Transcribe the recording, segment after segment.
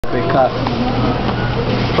big cock.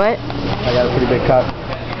 What? I got a pretty big cock.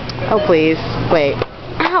 Oh, please. Wait.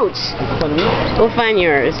 Ouch! We'll find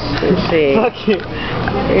yours. Let's see. Fuck you.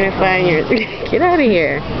 We're gonna find yours. Get out of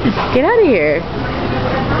here. Get out of here.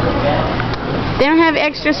 They don't have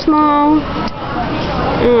extra small.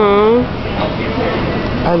 Aww.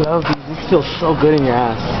 I love these. These feel so good in your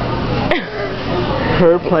ass.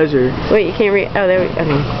 Her pleasure. Wait, you can't read. Oh, there we go.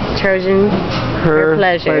 Okay. Trojan. Her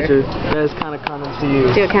pleasure. That is kind of condoms to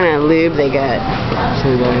use. See what kind of lube they got.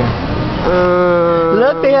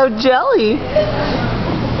 Look, they have jelly.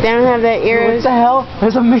 They don't have that ears. What the hell?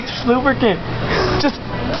 There's a mixed lubricant. Just.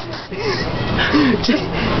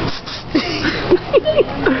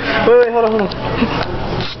 Wait, hold on.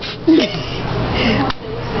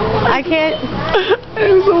 I can't. I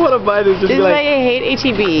just don't want to buy this. This is why I hate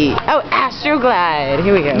H.E.B. Oh, Astroglide.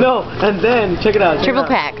 Here we go. No, and then check it out. Triple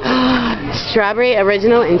pack. Strawberry,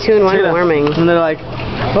 original, and 2-in-1 warming. And they're like,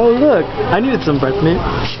 oh look, I needed some breath mint.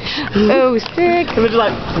 Oh, sick. And they're just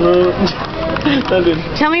like,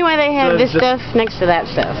 tell me why they have this stuff next to that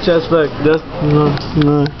stuff. Just look, just.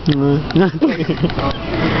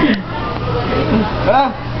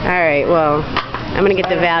 Alright, well, I'm gonna get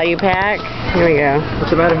the value pack. Here we go.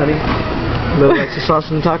 What's the matter, honey? A little extra sauce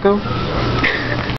in the taco?